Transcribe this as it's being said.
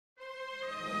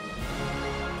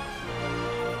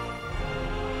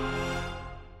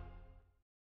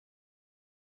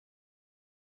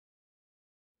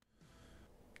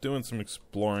doing some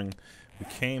exploring. We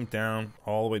came down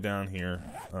all the way down here,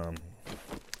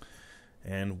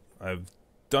 and I've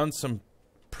done some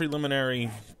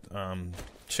preliminary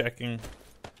checking,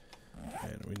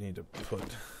 and we need to put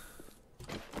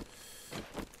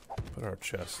our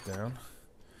chest down.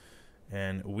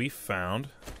 And we found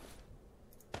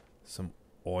some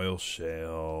oil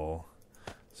shale.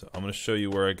 So I'm going to show you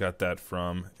where I got that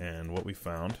from and what we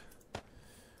found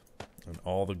and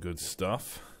all the good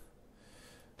stuff.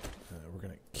 We're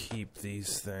going to keep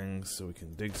these things so we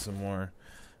can dig some more.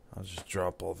 I'll just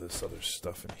drop all this other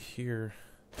stuff in here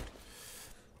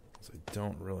because I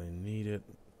don't really need it.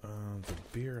 The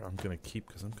beer I'm going to keep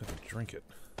because I'm going to drink it.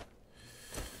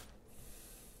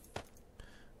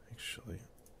 Actually,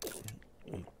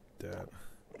 eat that.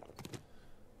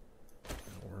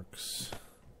 That works.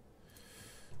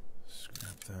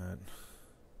 Scrap that.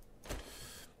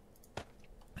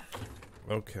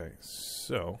 Okay,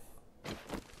 so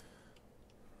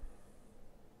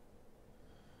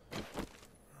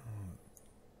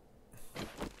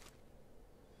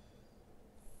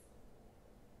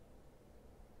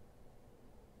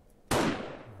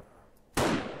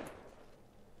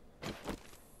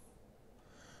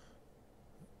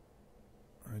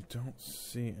I don't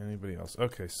see anybody else.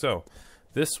 Okay, so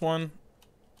this one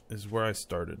is where I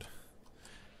started.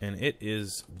 And it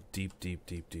is deep, deep,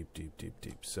 deep, deep, deep, deep,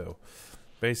 deep. So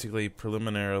basically,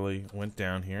 preliminarily went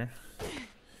down here.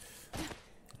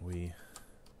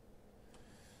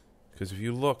 Because if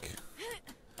you look,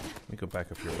 let me go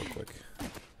back up here real quick.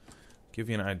 Give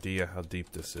you an idea how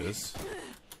deep this is.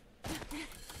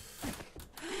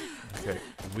 Okay,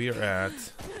 we are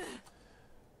at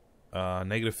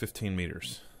negative 15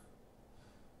 meters.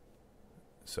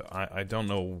 So I don't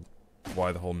know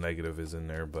why the whole negative is in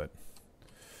there, but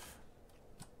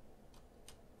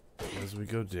as we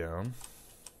go down,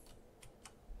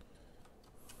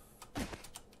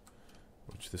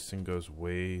 which this thing goes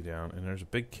way down, and there's a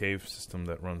big cave system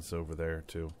that runs over there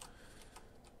too.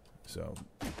 So,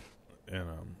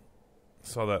 and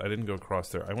saw that. I didn't go across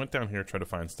there. I went down here, tried to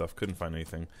find stuff, couldn't find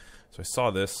anything. So I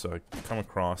saw this, so I come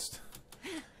across,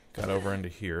 got over into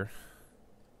here,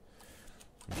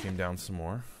 and came down some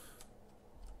more.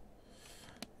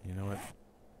 You know what?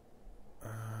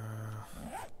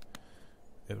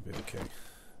 It'll be okay.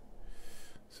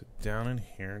 So down in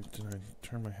here, did I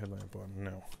turn my headlamp on?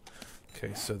 No.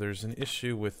 Okay, so there's an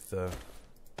issue with the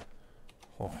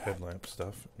whole headlamp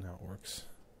stuff. Now it works.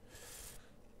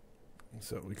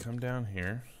 So we come down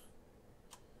here,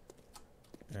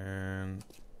 and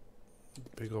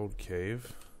big old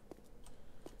cave.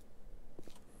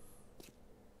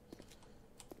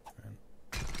 And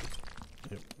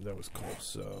yep, that was cool.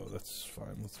 So that's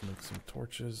fine. Let's make some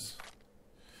torches.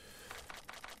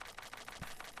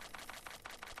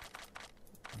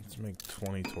 Let's make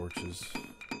 20 torches.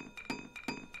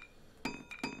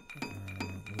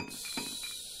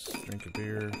 Let's drink a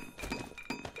beer.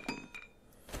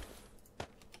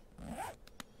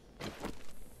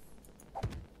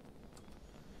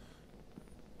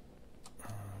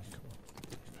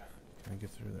 Can I get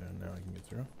through there? Now I can get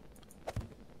through.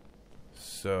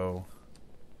 So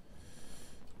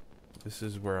this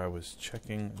is where I was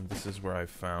checking, and this is where I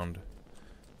found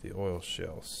the oil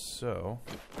shale. So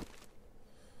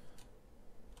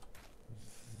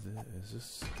is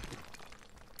this?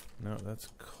 No, that's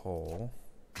coal.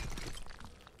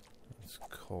 That's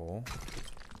coal.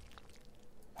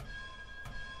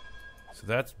 So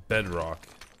that's bedrock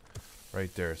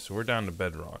right there. So we're down to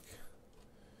bedrock.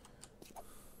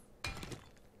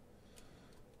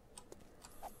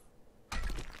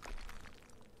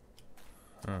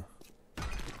 Huh.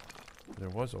 There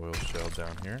was oil shale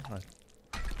down here. I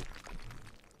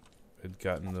had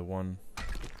gotten the one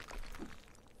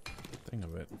thing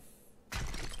of it.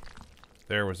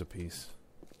 There was a piece.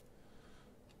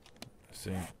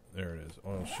 See, there it is,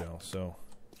 oil shale. So,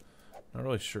 not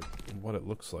really sure what it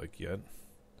looks like yet,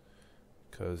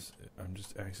 because I'm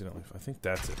just accidentally. I think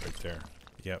that's it right there.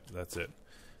 Yep, that's it.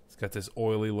 It's got this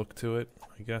oily look to it.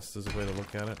 I guess is a way to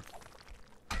look at it.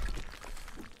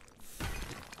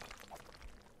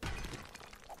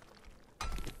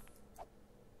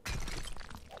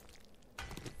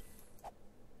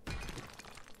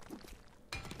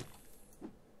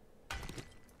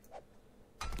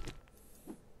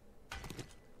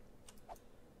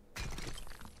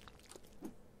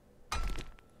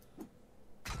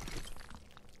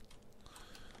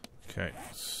 Okay,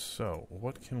 so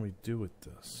what can we do with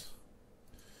this?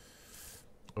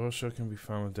 Oil shale can be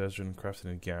found in the desert and crafted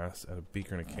in gas at a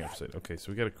beaker in a campsite. Okay,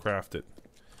 so we gotta craft it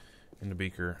in the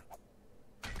beaker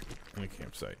in a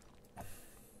campsite.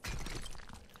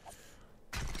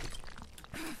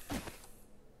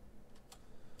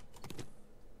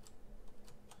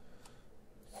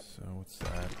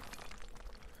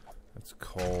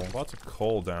 coal. Lots of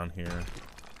coal down here.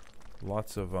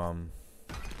 Lots of,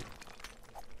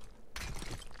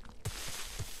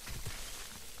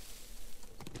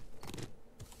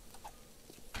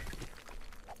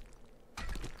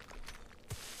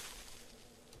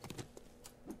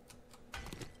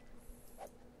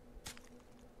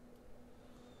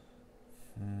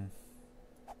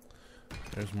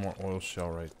 There's more oil shell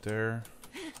right there.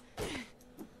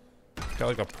 It's got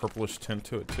like a purplish tint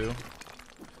to it too.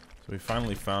 So we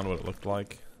finally found what it looked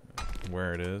like,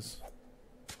 where it is.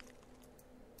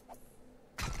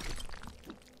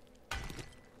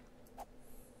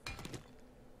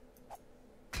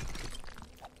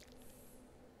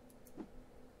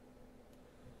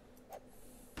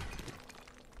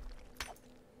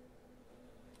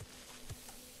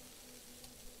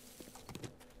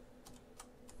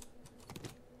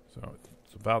 So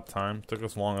it's about time. Took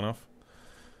us long enough.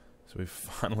 So we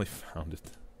finally found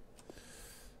it.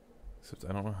 Except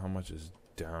I don't know how much is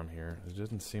down here. There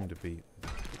doesn't seem to be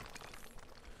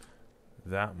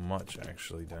that much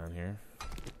actually down here.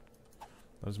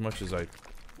 Not as much as I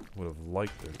would have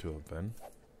liked there to have been.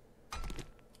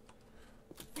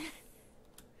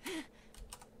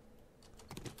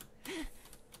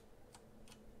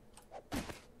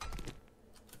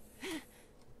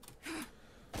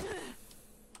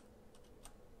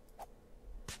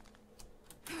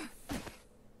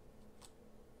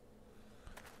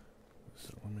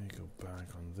 Back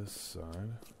on this side.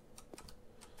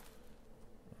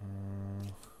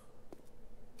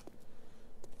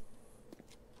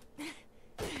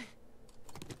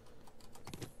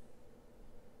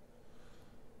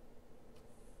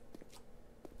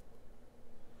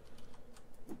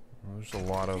 Well, there's a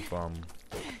lot of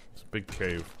it's a big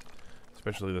cave,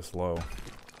 especially this low.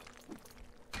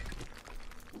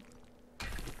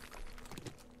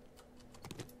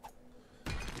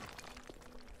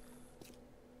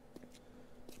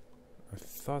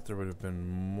 I thought there would have been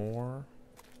more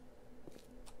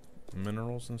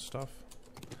minerals and stuff.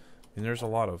 I mean, there's a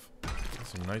lot of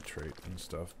some nitrate and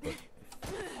stuff, but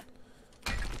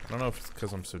I don't know if it's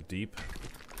because I'm so deep.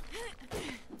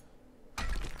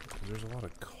 There's a lot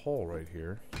of coal right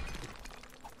here.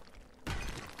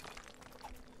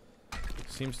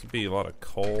 Seems to be a lot of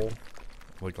coal,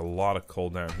 like a lot of coal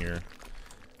down here,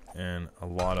 and a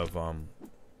lot of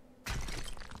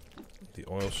the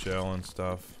oil shell and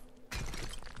stuff.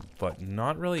 But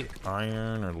not really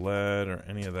iron or lead or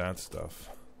any of that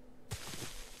stuff.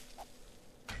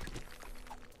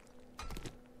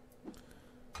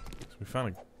 So we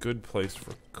found a good place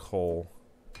for coal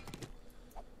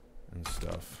and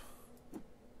stuff.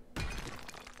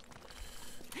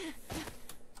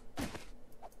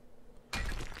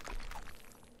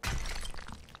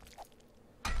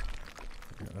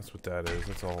 Yeah, that's what that is.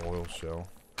 That's all oil shell.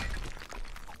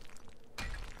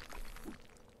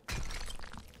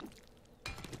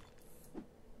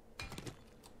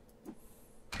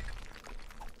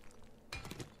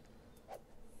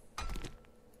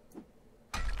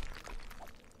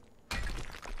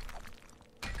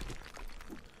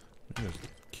 Just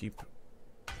keep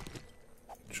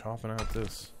chopping out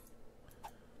this.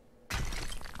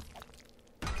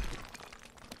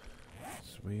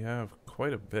 So we have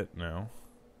quite a bit now.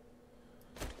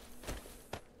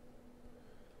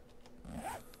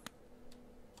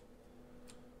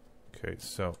 Okay,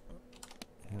 so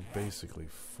we're basically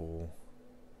full.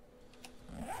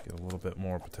 Get a little bit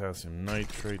more potassium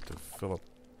nitrate to fill up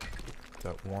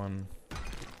that one.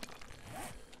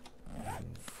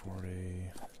 40.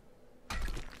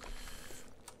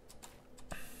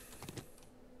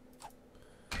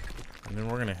 And then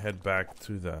we're gonna head back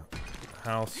to the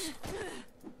house.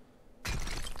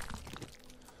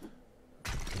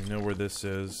 We know where this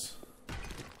is.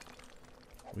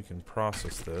 We can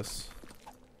process this.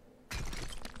 Okay,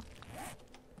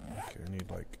 I need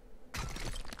like...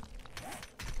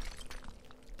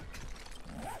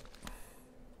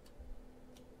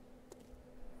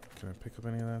 Can I pick up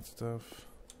any of that stuff?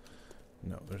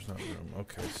 No, there's not room.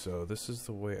 Okay, so this is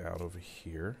the way out over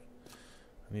here.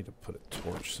 I need to put a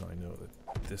torch so I know that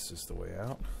this is the way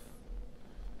out.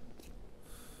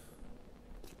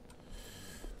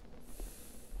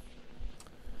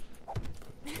 Put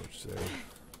a torch there.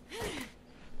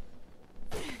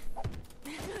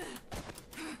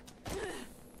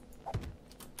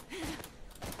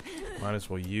 Might as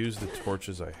well use the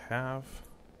torches I have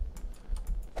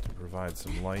to provide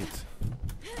some light.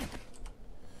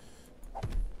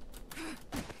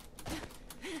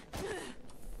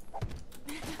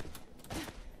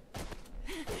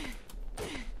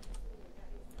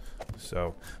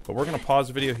 So, but we're going to pause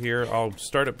the video here. I'll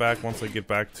start it back once I get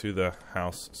back to the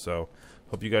house. So,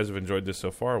 Hope you guys have enjoyed this so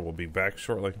far. We'll be back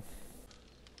shortly.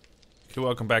 Okay,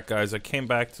 welcome back, guys. I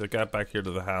got back here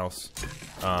to the house.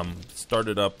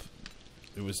 Started up.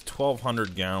 It was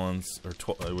 1,200 gallons, or it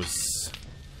was.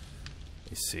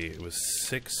 Let me see. It was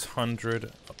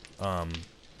 600.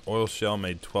 Oil shell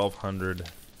made 1,200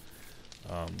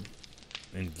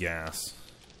 in gas.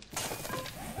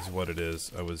 Is what it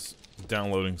is. I was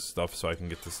downloading stuff so I can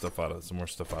get some more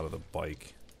stuff out of the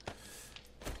bike.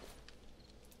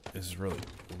 Is really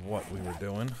what we were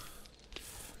doing.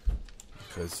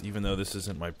 Because even though this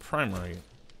isn't my primary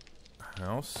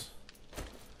house,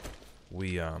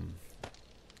 we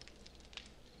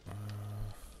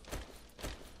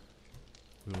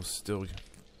will still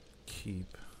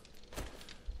keep,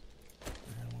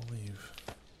 and we'll leave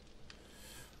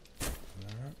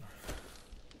that.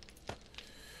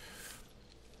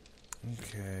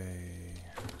 Okay.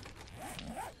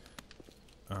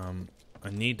 I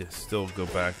need to still go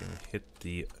back and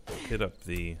hit up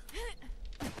the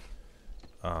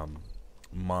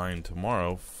mine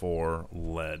tomorrow for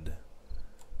lead.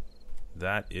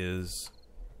 That is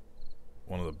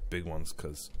one of the big ones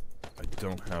because I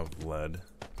don't have lead.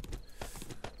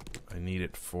 I need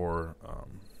it for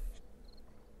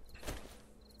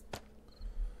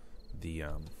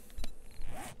the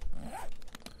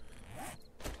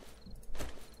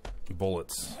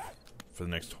bullets for the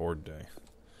next Horde day.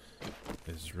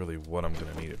 Is really what I'm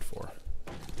gonna need it for.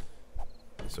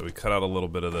 So we cut out a little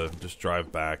bit of the just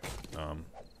drive back.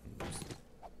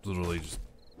 Literally just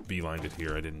beelined it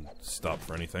here. I didn't stop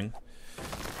for anything.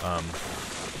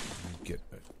 Get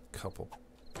a couple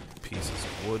pieces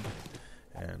of wood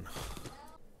and.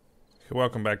 Okay,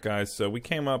 welcome back, guys. So we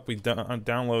came up. We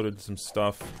downloaded some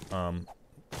stuff.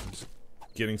 Just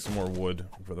getting some more wood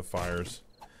for the fires,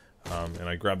 and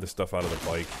I grabbed the stuff out of the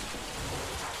bike.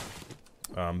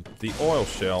 The oil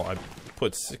shell, I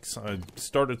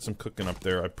started some cooking up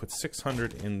there. I put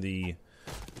 600 in the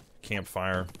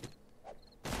campfire,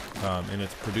 and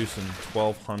it's producing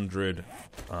 1,200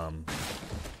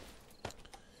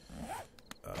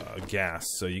 gas.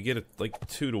 So you get it like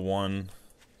 2 to 1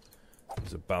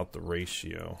 is about the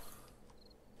ratio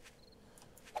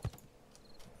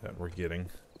that we're getting.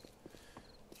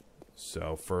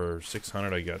 So for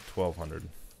 600, I got 1,200.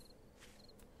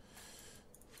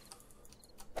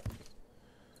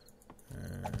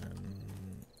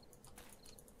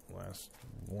 Last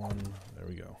one. There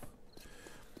we go.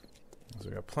 So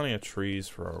we got plenty of trees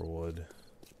for our wood.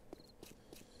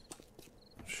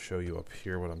 I'll show you up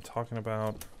here what I'm talking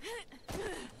about.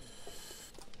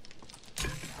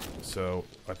 So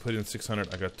I put in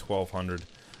 600. I got 1,200.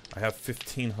 I have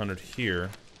 1,500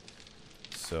 here,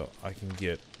 so I can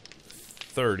get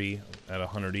 30 at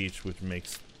 100 each, which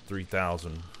makes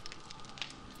 3,000.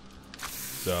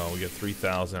 So we get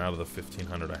 3,000 out of the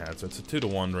 1,500 I had. So it's a 2 to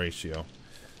 1 ratio,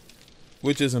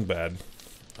 which isn't bad.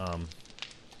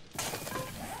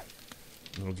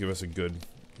 It'll give us a good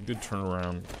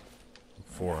turnaround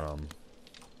for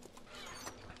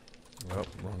oh,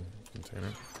 wrong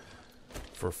container,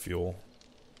 for fuel.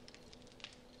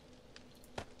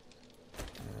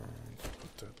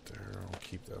 Put that there. I'll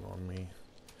keep that on me.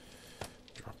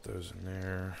 Drop those in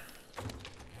there.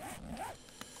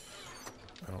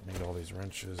 I don't need all these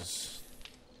wrenches.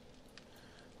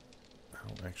 I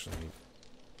don't actually need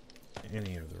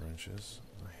any of the wrenches.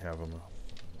 I have them.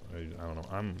 I don't know.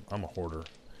 I'm a hoarder,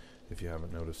 if you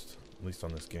haven't noticed, at least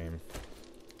on this game.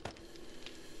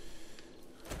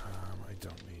 I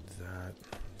don't need that.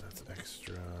 That's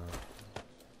extra.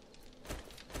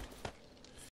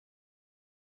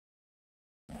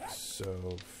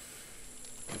 So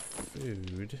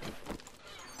food.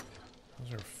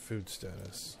 How's our food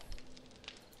status?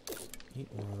 Eat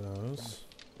one of those.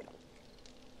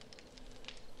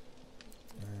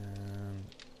 And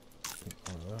eat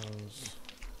one of those.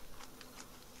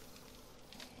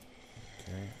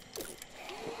 Okay.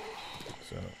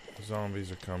 So,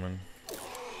 zombies are coming.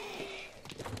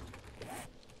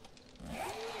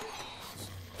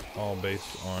 All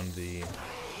based on the...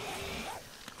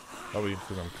 Probably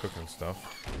because I'm cooking stuff.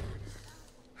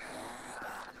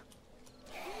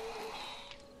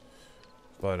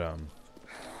 But,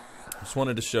 just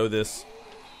wanted to show this.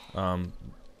 I'm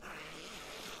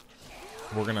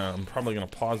probably gonna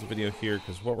pause the video here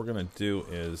because what we're gonna do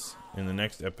is in the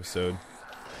next episode,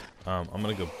 I'm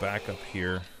gonna go back up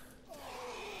here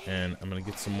and I'm gonna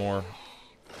get some more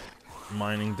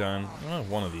mining done.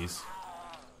 One of these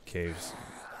caves.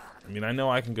 I mean, I know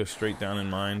I can go straight down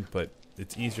and mine, but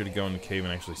it's easier to go in the cave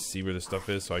and actually see where the stuff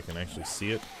is, so I can actually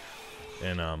see it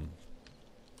and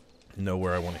know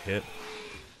where I want to hit.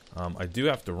 I do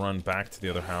have to run back to the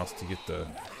other house to get the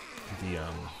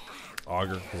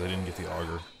auger because I didn't get the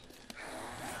auger.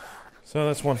 So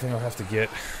that's one thing I'll have to get.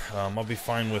 I'll be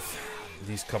fine with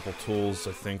these couple tools,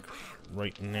 I think,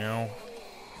 right now.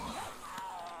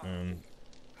 And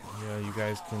yeah, you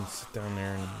guys can sit down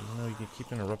there and, you know, you can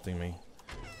keep interrupting me.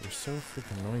 You're so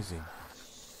freaking noisy.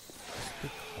 Just be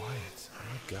quiet. Oh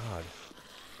my god.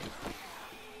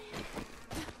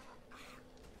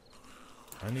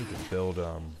 I need to build, do I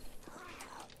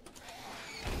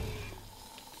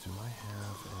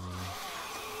have any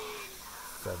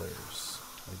feathers?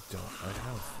 I don't. I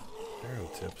have arrow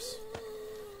tips.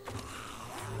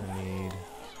 I need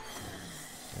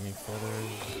any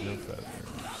feathers? No feathers.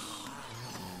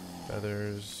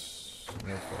 Feathers.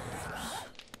 No feathers.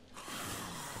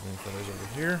 Any feathers over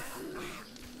here?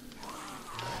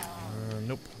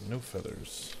 Nope. No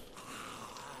feathers.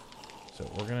 So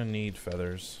we're gonna need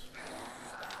feathers.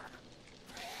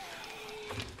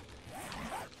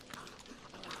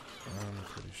 I'm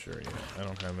pretty sure, yeah. I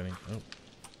don't have any. Oh.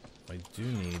 I do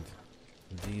need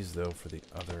these, though, for the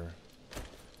other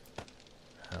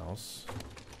house.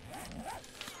 Is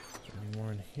there any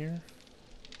more in here?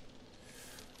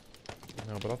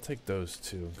 No, but I'll take those,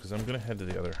 too, because I'm going to head to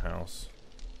the other house.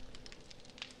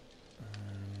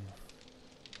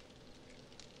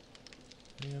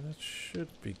 Yeah, that should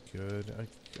be good.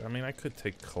 I mean, I could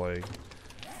take clay,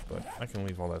 but I can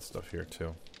leave all that stuff here,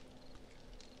 too.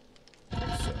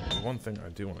 So, the one thing I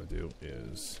do want to do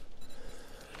is...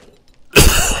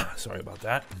 Sorry about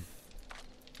that.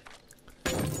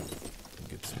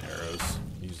 Get some arrows.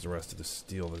 Use the rest of the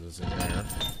steel that is in there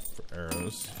for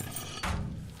arrows.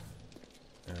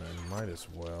 And I might as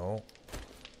well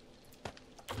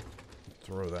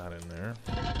throw that in there.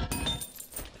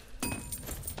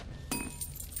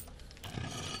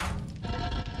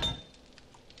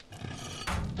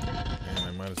 And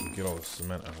I might as well get all the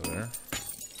cement out of there.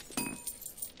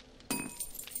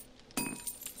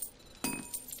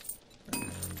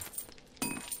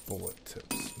 Bullet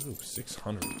tips. Ooh,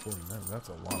 649. That's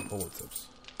a lot of bullet tips.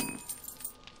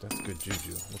 That's good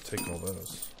juju. We'll take all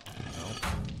those. No.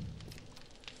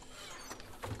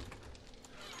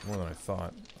 More than I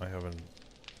thought. I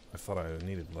thought I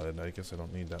needed lead. I guess I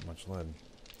don't need that much lead.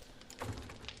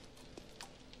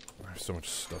 There's so much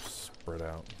stuff spread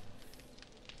out.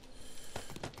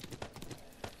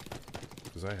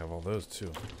 Because I have all those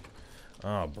too.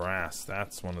 Ah, brass.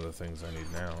 That's one of the things I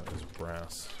need now is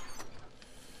brass.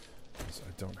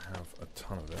 I don't have a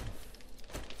ton of it.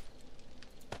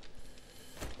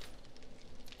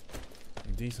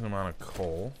 A decent amount of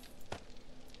coal.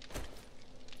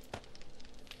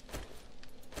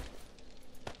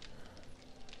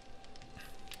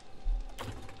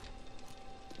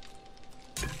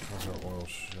 How's our oil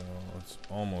shell? It's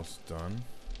almost done.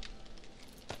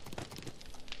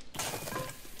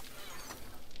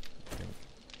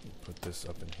 Put this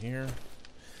up in here.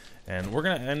 And we're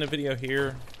going to end the video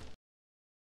here.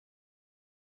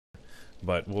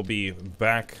 But we'll be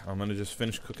back. I'm going to just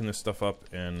finish cooking this stuff up,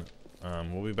 and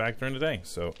we'll be back during the day.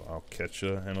 So I'll catch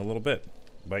you in a little bit.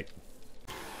 Bye.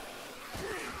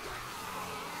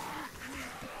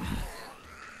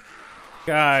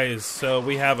 Guys, so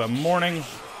we have a morning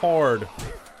horde.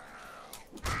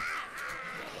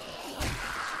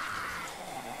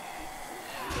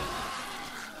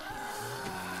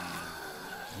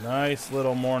 Nice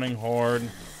little morning horde.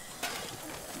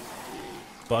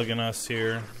 Bugging us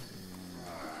here.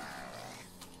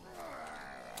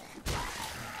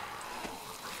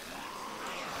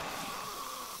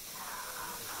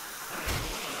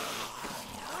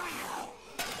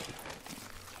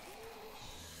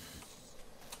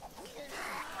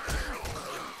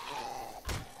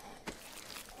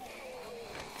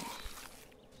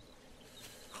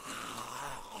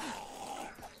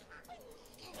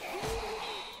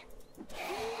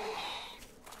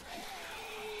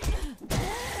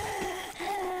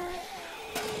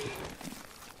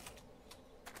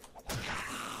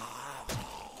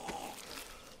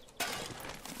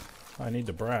 I need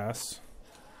the brass.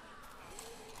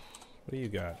 What do you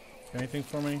got? Anything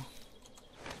for me?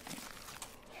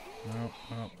 No,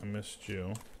 no, I missed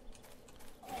you.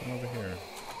 Come over here.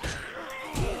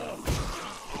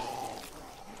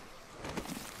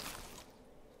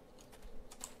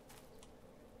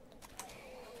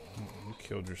 You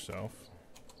killed yourself.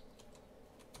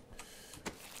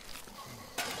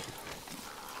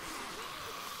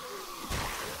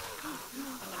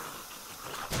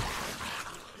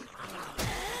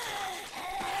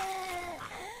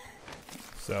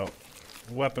 So,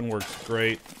 weapon works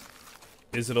great.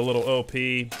 Is it a little OP?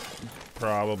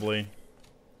 Probably.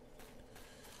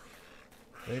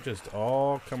 They just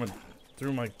all coming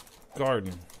through my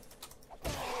garden.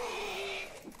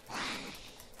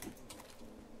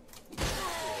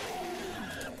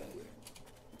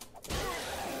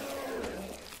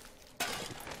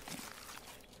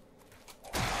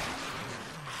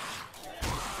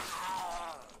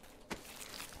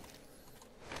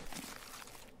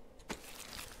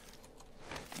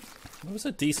 It was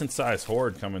a decent-sized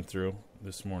horde coming through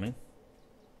this morning.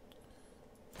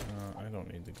 I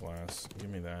don't need the glass. Give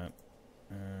me that.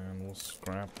 And we'll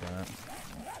scrap that.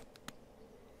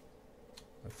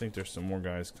 I think there's some more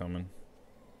guys coming.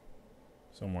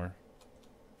 Somewhere.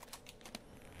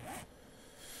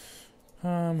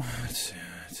 Let's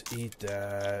eat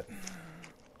that.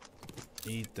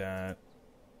 Eat that.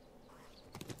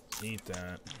 Eat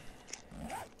that.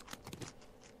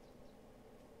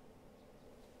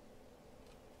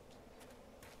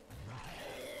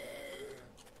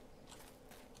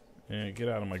 Yeah, get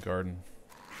out of my garden.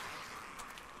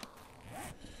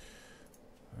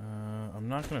 I'm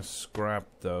not gonna scrap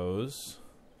those.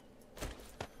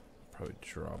 Probably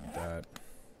drop that.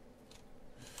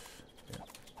 Yeah.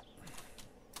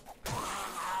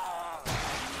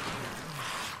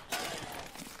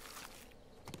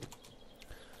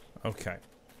 Okay.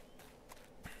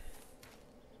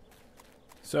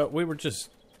 So we were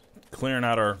just clearing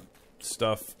out our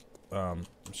stuff. I'll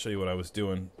show you what I was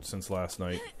doing since last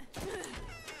night.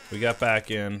 We got back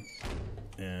in,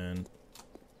 and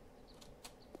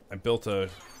I built a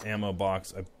ammo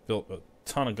box. I built a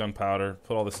ton of gunpowder.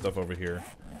 Put all this stuff over here.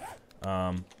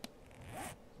 Ton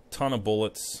of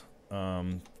bullets.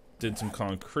 Did some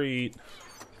concrete.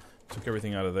 Took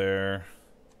everything out of there.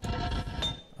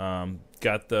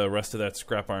 Got the rest of that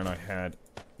scrap iron I had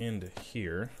into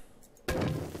here.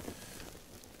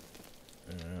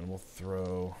 And we'll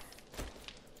throw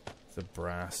the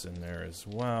brass in there as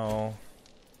well.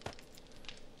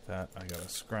 That I gotta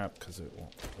scrap because it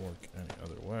won't work any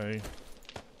other way.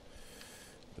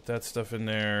 Put that stuff in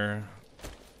there.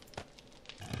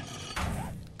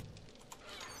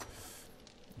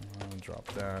 Drop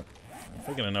that. If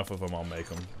I get enough of them, I'll make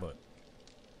them, but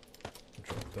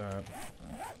drop that.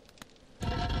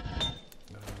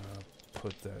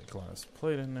 Put that glass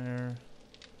plate in there.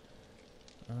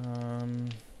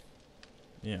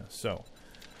 Yeah, so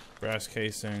brass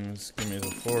casings. Give me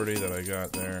the 40 that I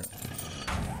got there.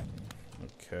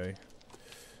 Okay.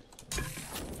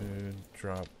 Food,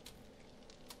 drop.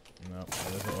 No,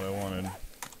 that isn't what I wanted.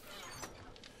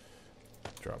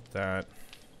 Drop that.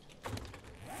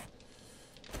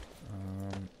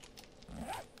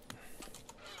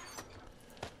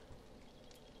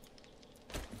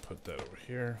 Put that over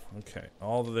here. Okay,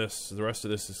 all of this, the rest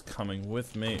of this is coming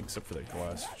with me, except for that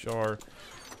glass jar.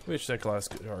 Which that glass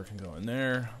jar can go in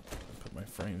there. Put my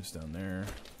frames down there.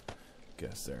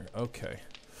 Guess there. Okay.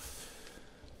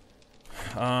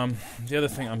 The other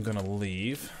thing I'm gonna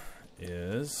leave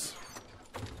is,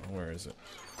 where is it?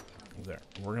 There.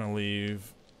 We're gonna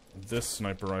leave this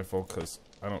sniper rifle because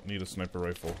I don't need a sniper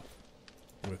rifle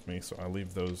with me, so I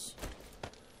leave those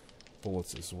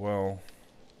bullets as well.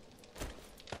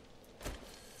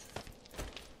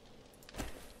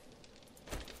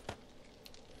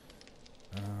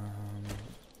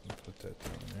 Put that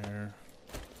down there.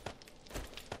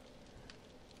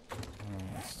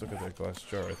 Let's look at that glass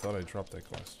jar. I thought I dropped that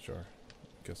glass jar.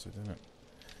 Guess I didn't.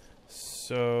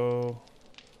 So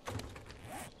I'll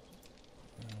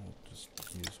just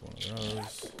use one of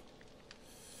those.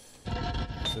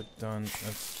 Is it done?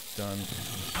 That's done.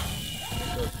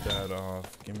 Shut that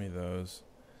off. Give me those.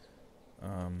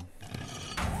 Oh,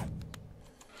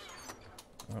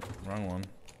 wrong one.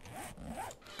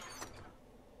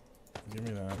 Give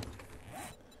me that.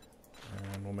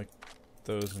 And we'll make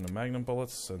those into magnum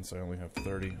bullets since I only have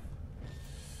 30.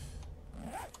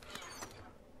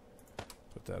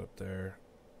 Put that up there.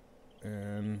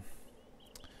 And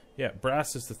yeah,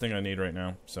 brass is the thing I need right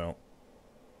now, so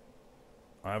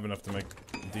I have enough to make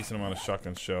a decent amount of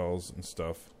shotgun shells and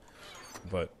stuff.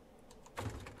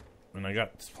 And I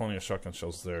got plenty of shotgun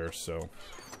shells there, so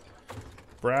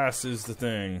brass is the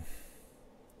thing.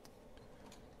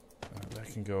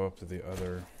 That can go up to the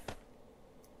other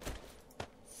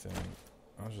thing.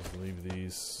 I'll just leave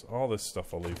these. All this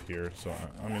stuff I'll leave here. So,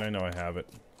 I mean, I know I have it.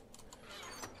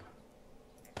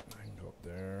 I can go up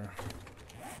there.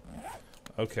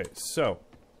 Okay, so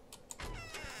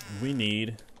we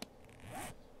need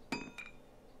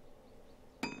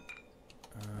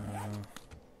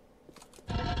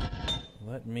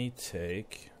let me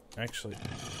take, actually,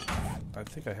 I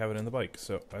think I have it in the bike,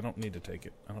 so I don't need to take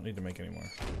it. I don't need to make any more.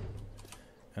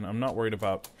 And I'm not worried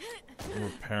about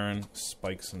repairing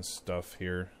spikes and stuff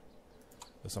here,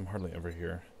 because I'm hardly ever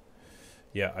here.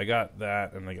 Yeah, I got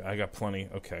that, and I got plenty.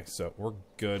 Okay, so we're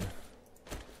good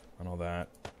on all that.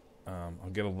 I'll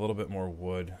get a little bit more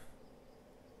wood.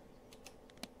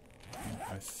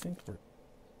 I think we're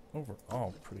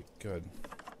overall pretty good.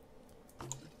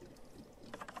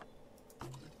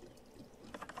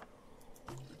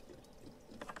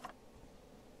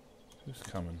 Who's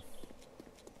coming?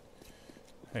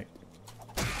 Hey,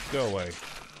 go away.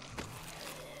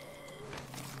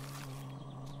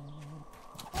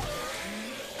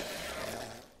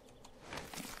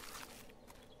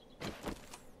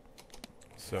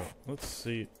 So, let's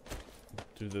see.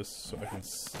 Do this so I can...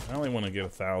 I only want to get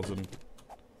 1,000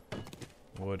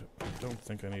 wood. I don't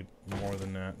think I need more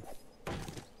than that.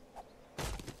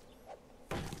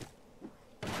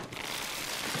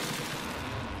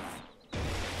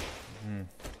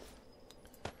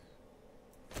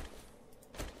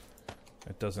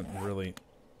 It doesn't really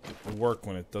work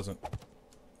when it doesn't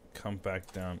come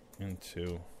back down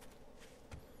into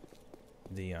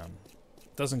the,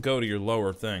 doesn't go to your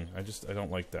lower thing. I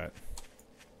don't like that.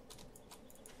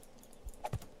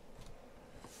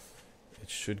 It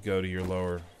should go to your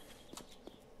lower.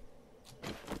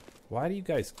 Why do you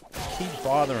guys keep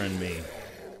bothering me?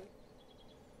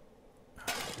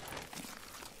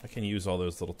 I can use all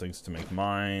those little things to make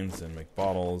mines and make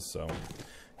bottles, so...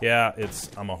 Yeah,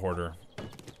 I'm a hoarder.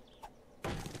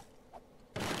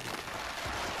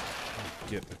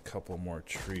 Get a couple more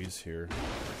trees here.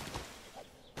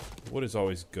 Wood is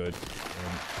always good,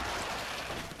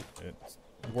 and it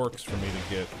works for me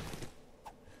to get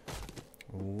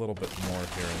a little bit more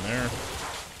here and there.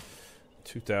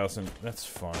 2,000, that's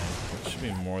fine. It should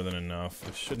be more than enough.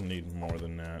 It shouldn't need more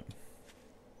than that.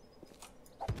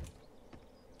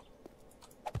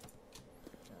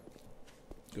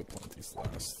 Go plant these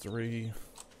last 3.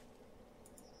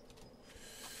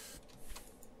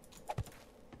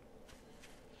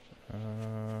 I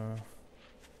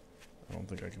don't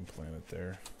think I can plant it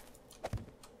there.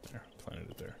 There, planted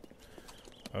it there.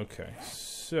 Okay,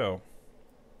 so...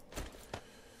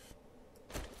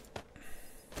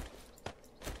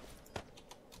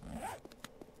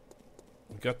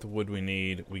 we got the wood we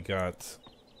need. We got...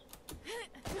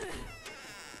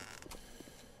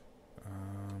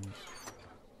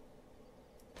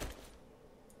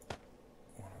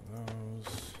 one of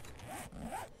those.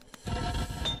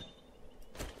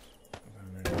 And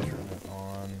then turn it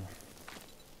on.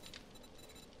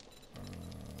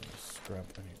 Scrap,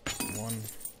 I need 1.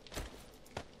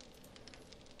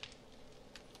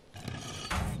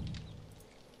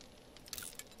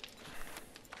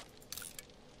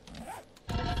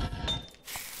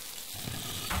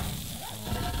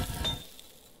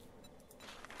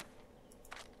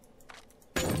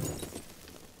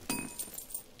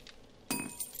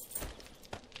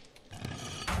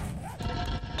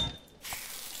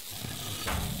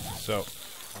 So,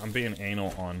 I'm being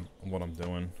anal on what I'm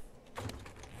doing.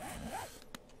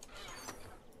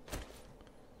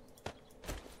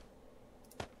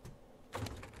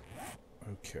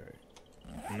 Okay.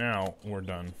 Now, we're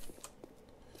done.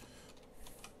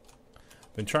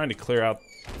 Been trying to clear out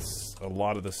a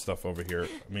lot of this stuff over here.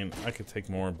 I mean, I could take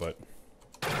more, but...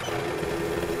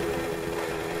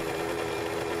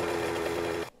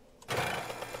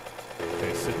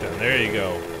 Okay, sit down. There you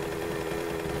go.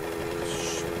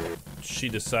 She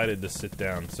decided to sit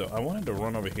down, so I wanted to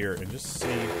run over here and just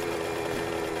see.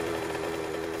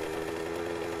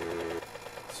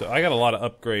 So I got a lot of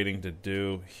upgrading to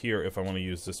do here if I want to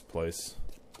use this place.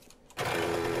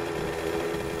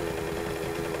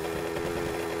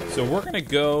 So we're gonna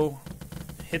go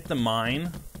hit the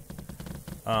mine,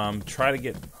 try to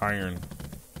get iron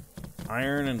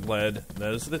and lead.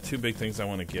 Those are the 2 big things I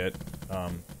want to get.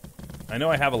 I know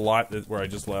I have a lot where I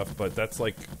just left, but that's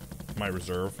like my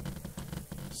reserve.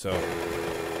 So,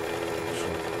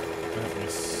 let me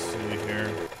see here.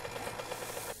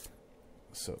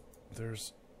 So,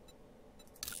 there's...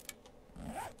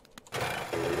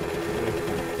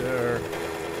 there.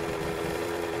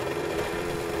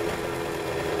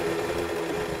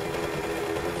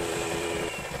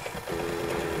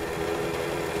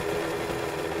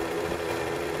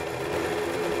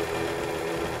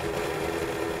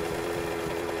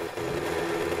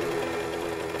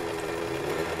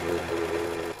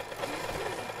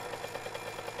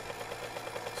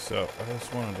 So, I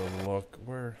just wanted to look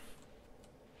where...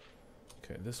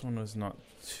 Okay, this one was not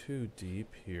too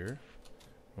deep here.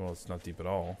 Well, it's not deep at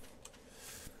all.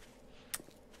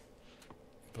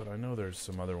 But I know there's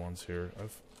some other ones here.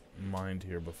 I've mined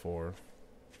here before.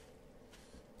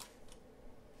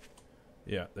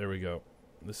 Yeah, there we go.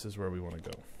 This is where we want to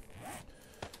go.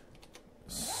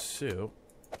 So,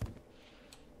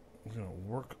 we're going to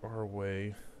work our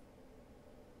way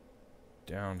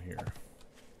down here.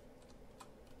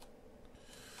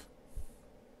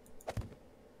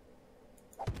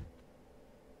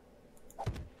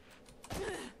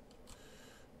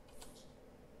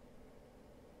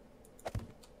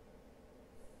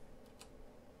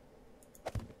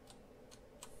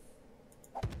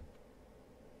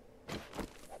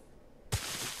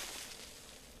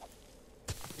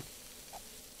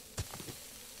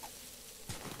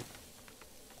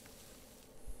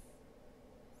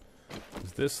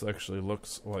 This actually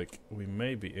looks like we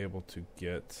may be able to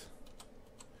get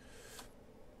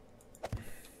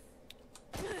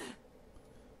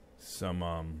some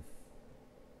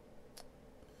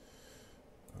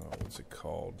what's it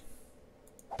called?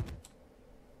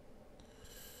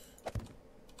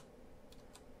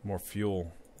 More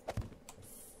fuel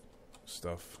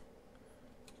stuff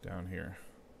down here.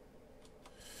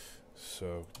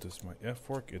 So does my F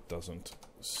work? It doesn't.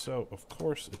 So of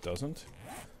course it doesn't.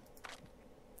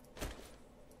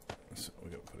 So we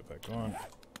gotta put it back on.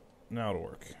 Now it'll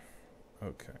work.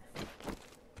 Okay.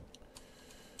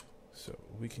 So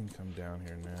we can come down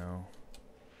here now.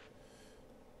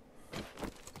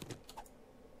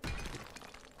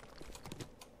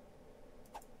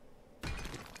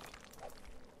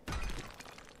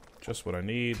 Just what I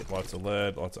need. Lots of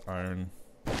lead, lots of iron.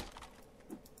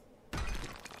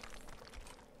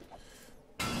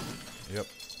 Yep,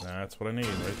 that's what I need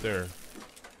right there.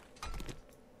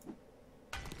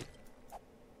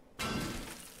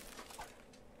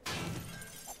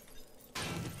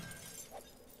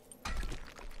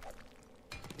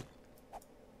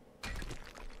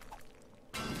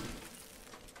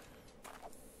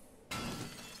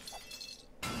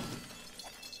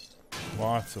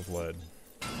 Lots of lead.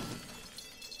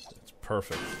 It's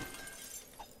perfect.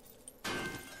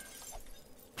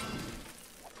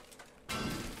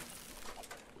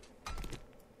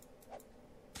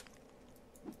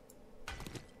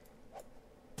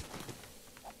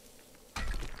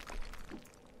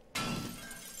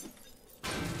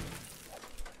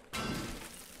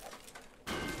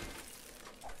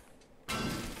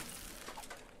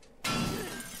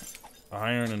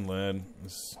 Iron and lead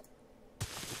is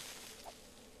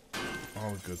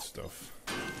all the good stuff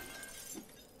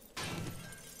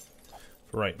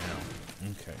for right now.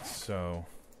 Okay, so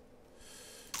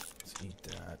let's eat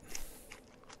that.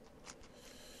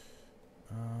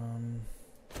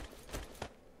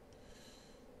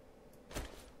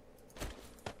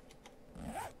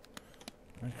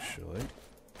 Actually,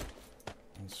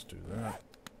 let's do that.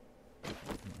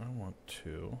 I want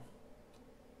to.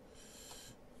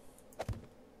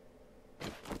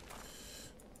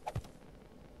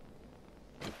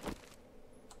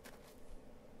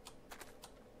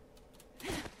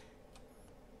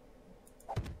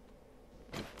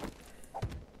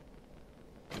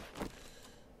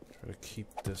 Try to keep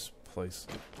this place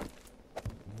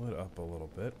lit up a little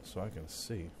bit so I can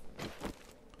see.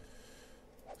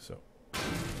 So,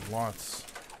 lots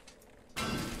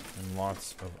and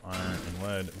lots of iron and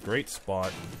lead. Great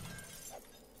spot.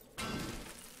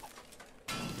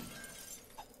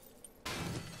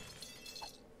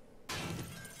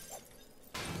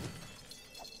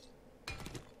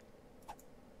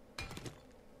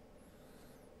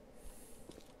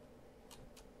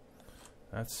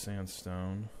 That's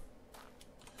sandstone.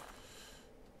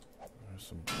 There's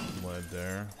some lead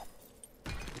there.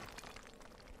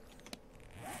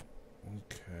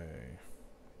 Okay.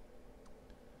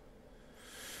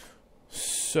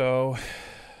 So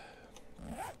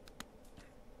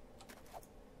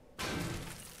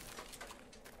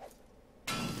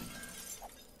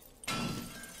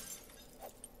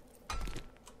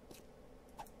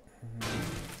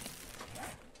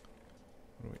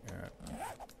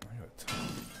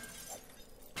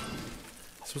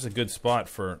this was a good spot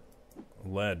for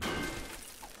lead.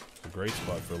 It's a great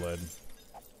spot for lead.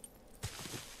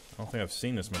 I don't think I've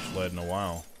seen this much lead in a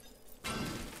while.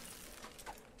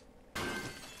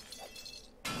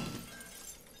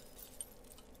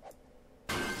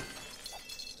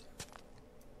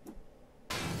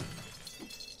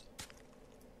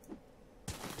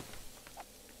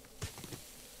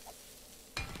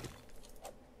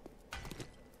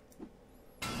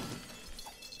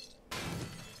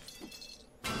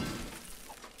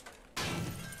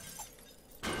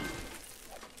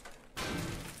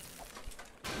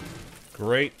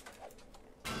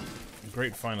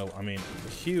 Great final, I mean, a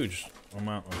huge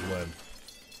amount of lead.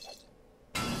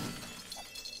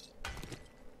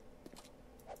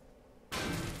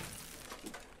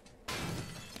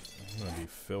 I'm gonna be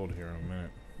filled here in a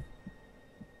minute.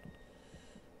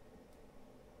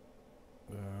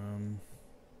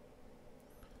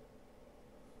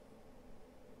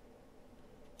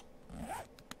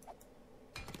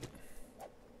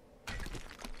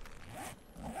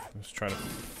 Let's try to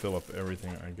fill up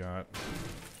everything I got.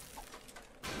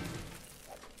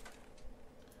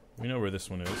 We know where this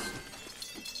one is.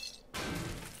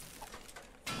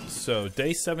 So,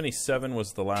 day 77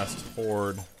 was the last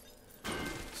horde.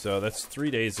 So, that's 3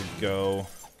 days ago.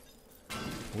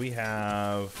 We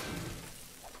have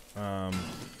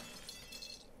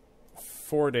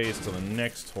 4 days till the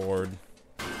next horde.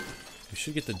 We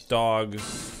should get the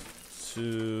dogs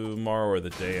tomorrow or the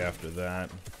day after that.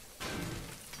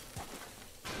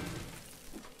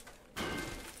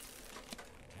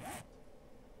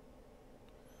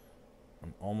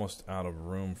 I'm almost out of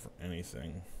room for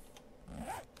anything.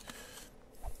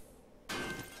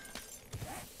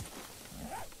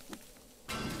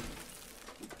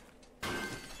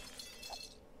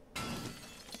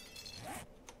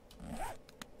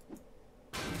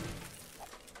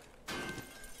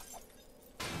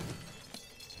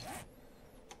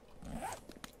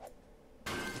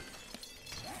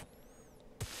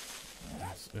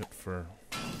 That's it for...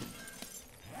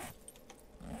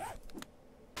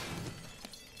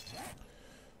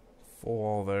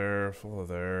 full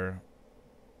there.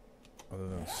 Other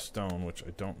than stone, which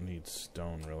I don't need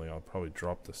stone really. I'll probably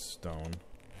drop the stone.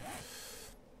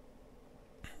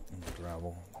 And the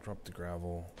gravel. Drop the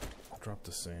gravel. Drop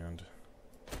the sand.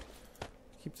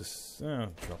 Keep this.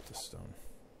 Drop the stone.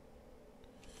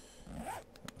 That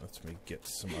lets me get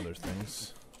some other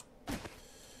things.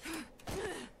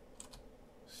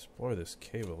 Explore this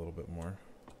cave a little bit more.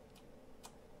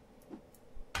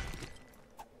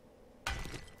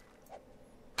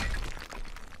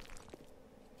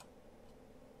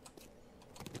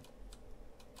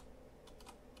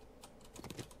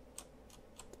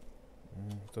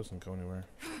 Doesn't go anywhere.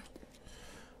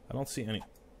 I don't see any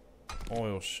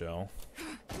oil shell.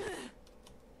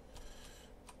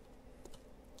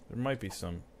 There might be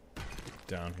some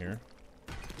down here,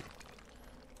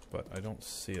 but I don't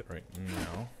see it right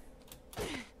now.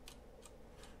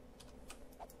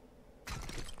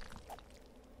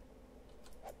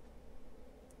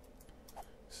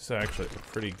 This is actually a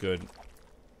pretty good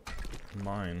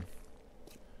mine.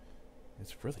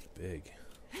 It's really big.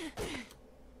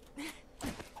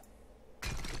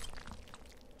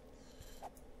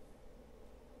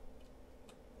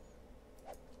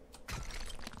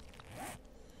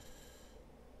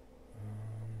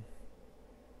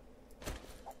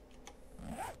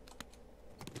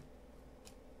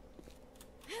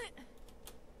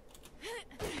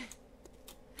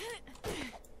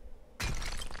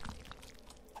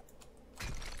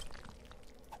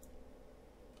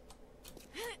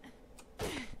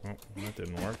 Oh, that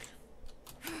didn't work.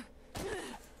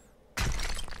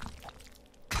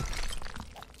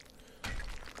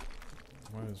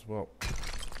 Might as well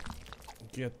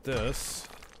get this,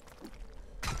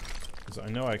 because I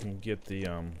know I can get the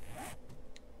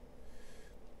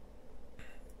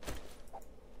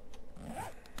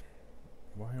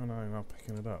why am I not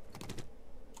picking it up?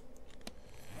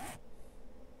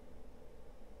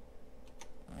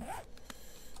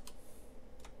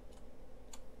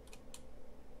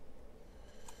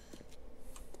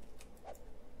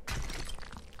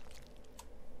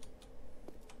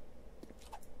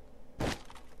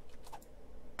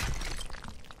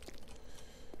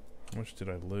 How much did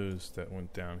I lose that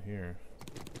went down here?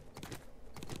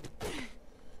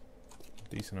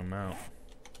 Decent amount.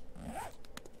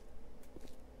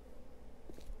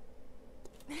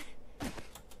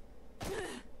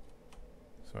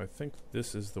 So I think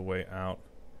this is the way out.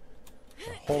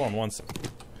 Hold on one second.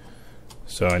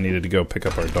 So I needed to go pick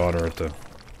up our daughter at the,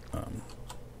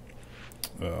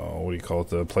 what do you call it,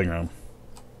 the playground.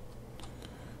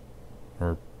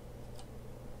 Or,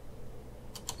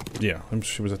 yeah,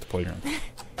 she was at the playground.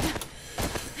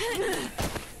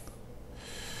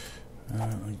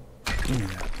 Give me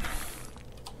that.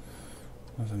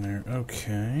 Nothing there.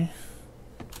 Okay.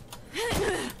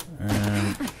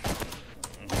 And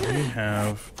we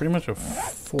have pretty much a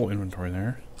full inventory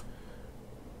there.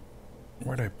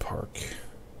 Where'd I park?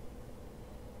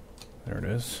 There it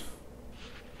is.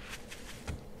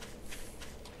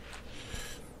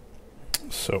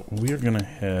 So we're gonna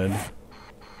head.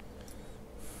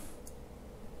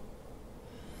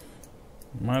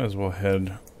 Might as well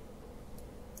head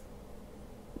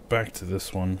back to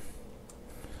this one.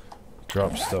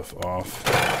 Drop stuff off.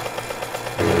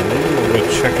 Maybe we'll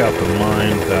go check out the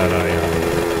mine that I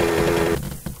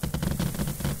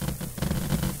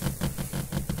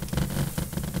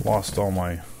lost all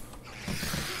my.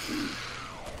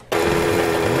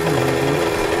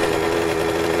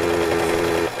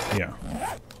 Yeah.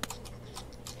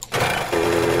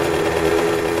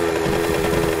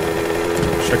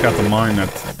 Check out the mine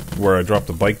that's where I dropped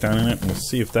the bike down in it, and we'll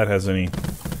see if that has any.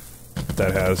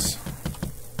 That has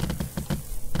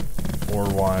ore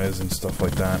wise and stuff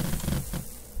like that.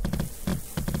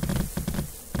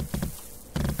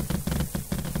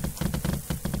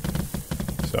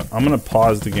 So I'm gonna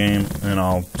pause the game and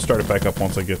I'll start it back up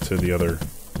once I get to the other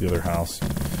house,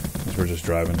 because we're just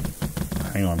driving.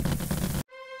 Hang on.